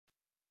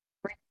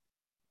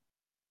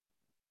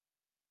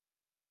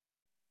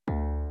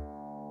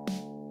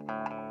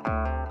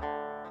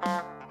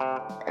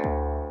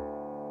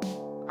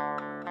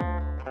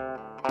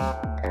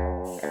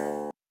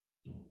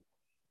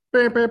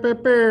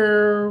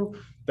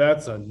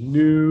That's a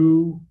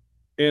new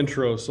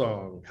intro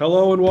song.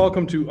 Hello and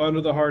welcome to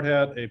Under the Hard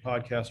Hat, a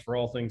podcast for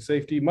all things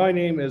safety. My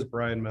name is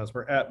Brian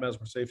Mesmer at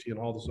Mesmer Safety on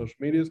all the social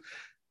medias.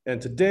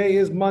 And today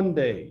is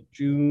Monday,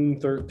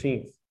 June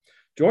 13th.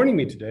 Joining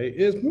me today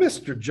is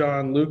Mr.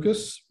 John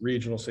Lucas,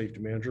 Regional Safety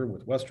Manager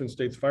with Western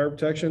States Fire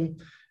Protection.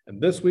 And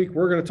this week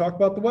we're going to talk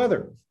about the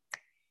weather.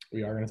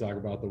 We are going to talk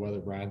about the weather,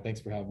 Brian. Thanks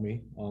for having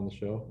me on the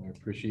show. I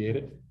appreciate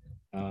it.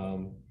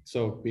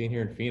 So being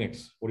here in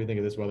Phoenix, what do you think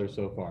of this weather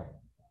so far?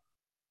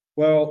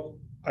 Well,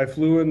 I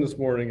flew in this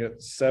morning at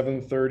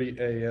 7:30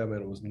 a.m.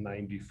 and it was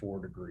 94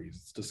 degrees.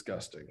 It's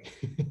disgusting.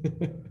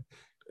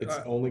 It's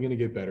only going to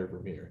get better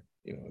from here.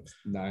 You know, it's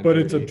 9. But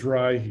it's a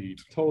dry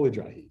heat. Totally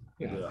dry heat.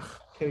 Yeah, Ugh.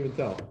 can't even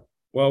tell.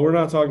 Well, we're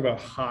not talking about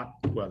hot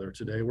weather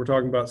today. We're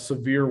talking about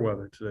severe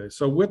weather today.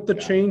 So with the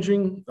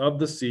changing of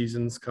the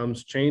seasons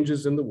comes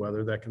changes in the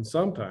weather that can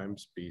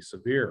sometimes be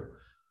severe.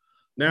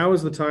 Now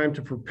is the time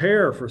to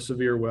prepare for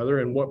severe weather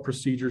and what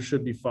procedures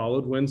should be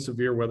followed when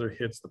severe weather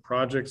hits the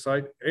project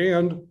site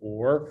and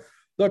or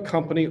the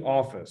company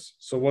office.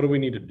 So what do we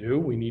need to do?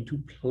 We need to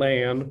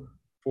plan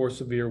for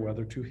severe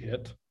weather to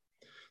hit.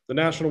 The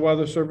National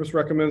Weather Service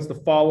recommends the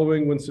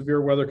following when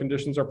severe weather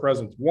conditions are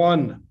present.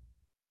 1,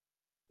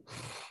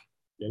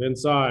 get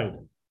inside.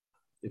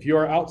 If you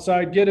are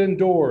outside, get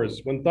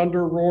indoors. When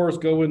thunder roars,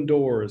 go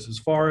indoors as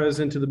far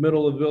as into the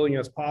middle of the building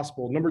as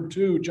possible. Number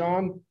 2,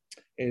 John,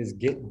 is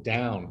get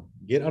down,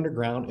 get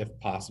underground if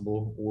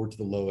possible, or to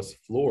the lowest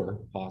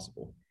floor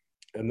possible.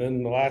 And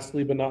then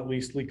lastly, but not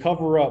leastly,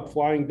 cover up.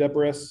 Flying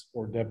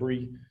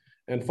debris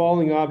and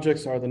falling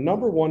objects are the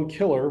number one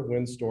killer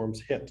when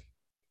storms hit.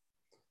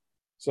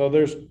 So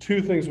there's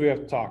 2 things we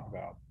have to talk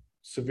about: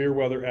 severe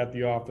weather at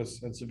the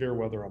office and severe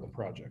weather on the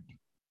project.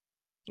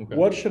 Okay.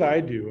 What should I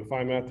do if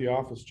I'm at the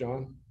office,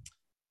 John?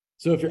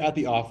 So if you're at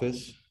the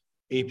office,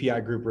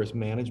 API Group Risk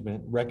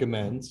Management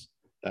recommends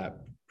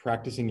that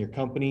practicing your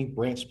company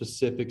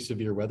branch-specific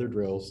severe weather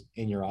drills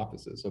in your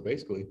offices. So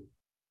basically,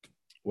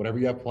 whatever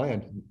you have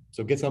planned.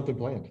 So get something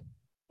planned.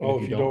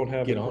 If you don't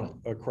have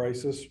a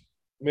crisis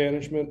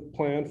management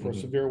plan for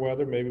severe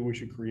weather, maybe we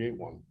should create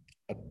one.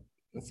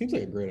 That seems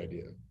like a great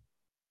idea.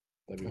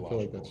 I feel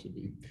like that should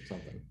be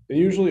something. And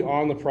usually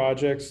on the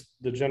projects,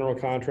 the general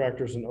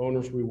contractors and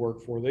owners we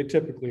work for, they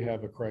typically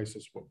have a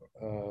crisis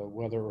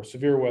weather or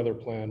severe weather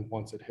plan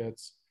once it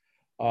hits.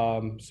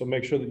 So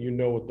make sure that you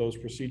know what those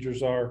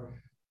procedures are.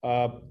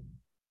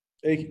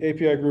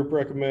 API Group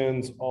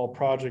recommends all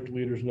project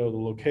leaders know the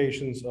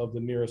locations of the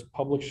nearest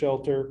public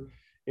shelter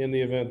in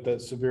the event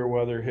that severe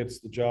weather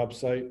hits the job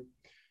site.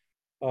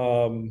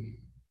 And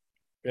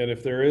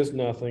if there is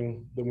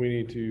nothing, then we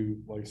need to,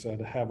 like I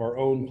said, have our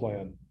own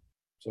plan.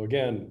 So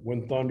again,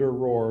 when thunder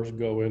roars,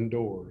 go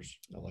indoors.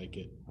 I like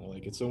it.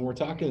 So when we're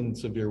talking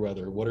severe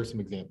weather, what are some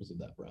examples of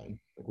that, Brian?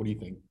 Like, what do you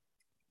think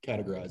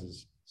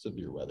categorizes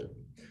severe weather?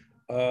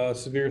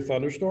 Severe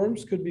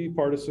thunderstorms could be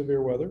part of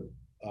severe weather.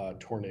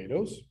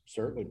 Tornadoes,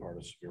 certainly part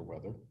of severe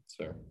weather.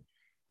 Sure.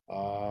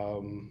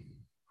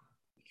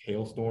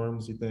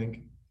 Hailstorms, you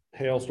think?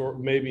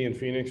 Hailstorm, maybe in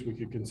Phoenix, we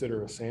could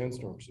consider a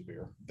sandstorm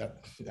severe.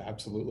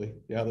 Absolutely.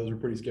 Yeah, those are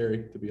pretty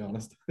scary, to be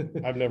honest.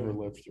 I've never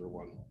lived through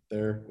one.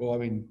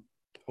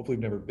 Hopefully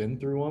you've never been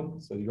through one,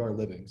 so you are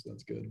living, so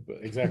that's good. But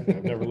exactly,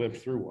 I've never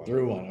lived through one.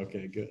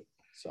 Okay, good.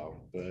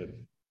 But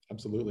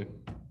absolutely.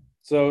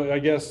 So I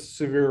guess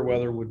severe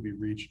weather would be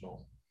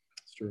regional.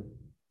 It's true.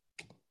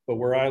 But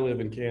where I live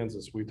in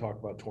Kansas, we talk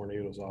about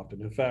tornadoes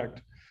often. In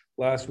fact,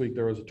 last week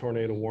there was a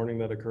tornado warning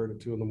that occurred at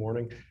 2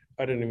 a.m.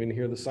 I didn't even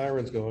hear the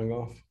sirens going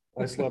off.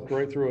 I slept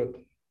right through it.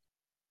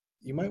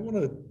 You might want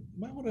to,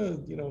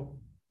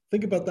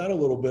 think about that a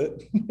little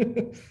bit.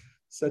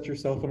 Set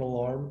yourself an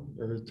alarm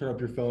or turn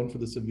up your phone for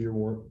the severe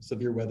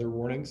weather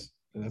warnings.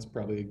 And that's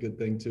probably a good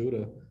thing too,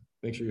 to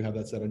make sure you have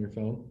that set on your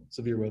phone.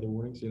 Severe weather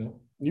warnings,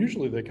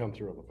 Usually they come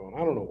through on the phone. I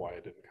don't know why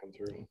it didn't come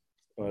through,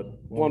 but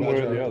one way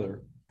or the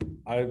other.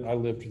 I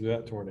lived through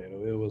that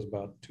tornado. It was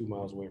about 2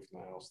 miles away from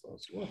the house, though.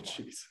 So,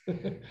 jeez.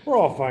 We're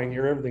all fine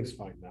here. Everything's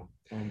fine now.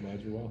 I'm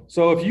glad you're well.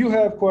 So if you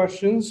have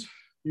questions,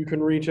 you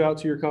can reach out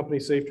to your company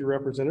safety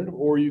representative,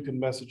 or you can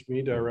message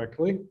me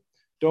directly.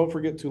 Don't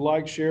forget to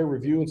like, share,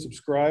 review, and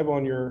subscribe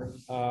on your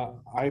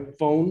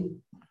iPhone.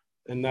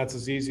 And that's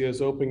as easy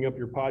as opening up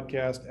your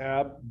podcast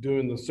app,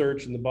 doing the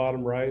search in the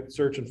bottom right,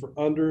 searching for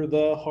Under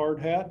the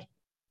Hard Hat.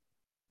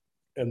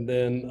 And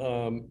then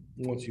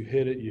once you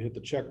hit it, you hit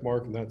the check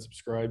mark and that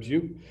subscribes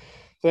you.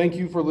 Thank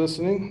you for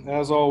listening.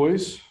 As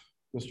always,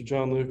 Mr.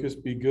 John Lucas,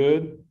 be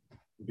good,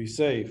 be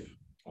safe.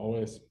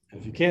 Always.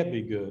 If you can't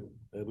be good,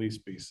 at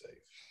least be safe.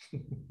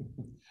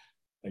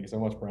 Thank you so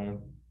much, Brian.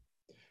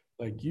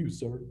 Thank you,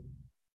 sir.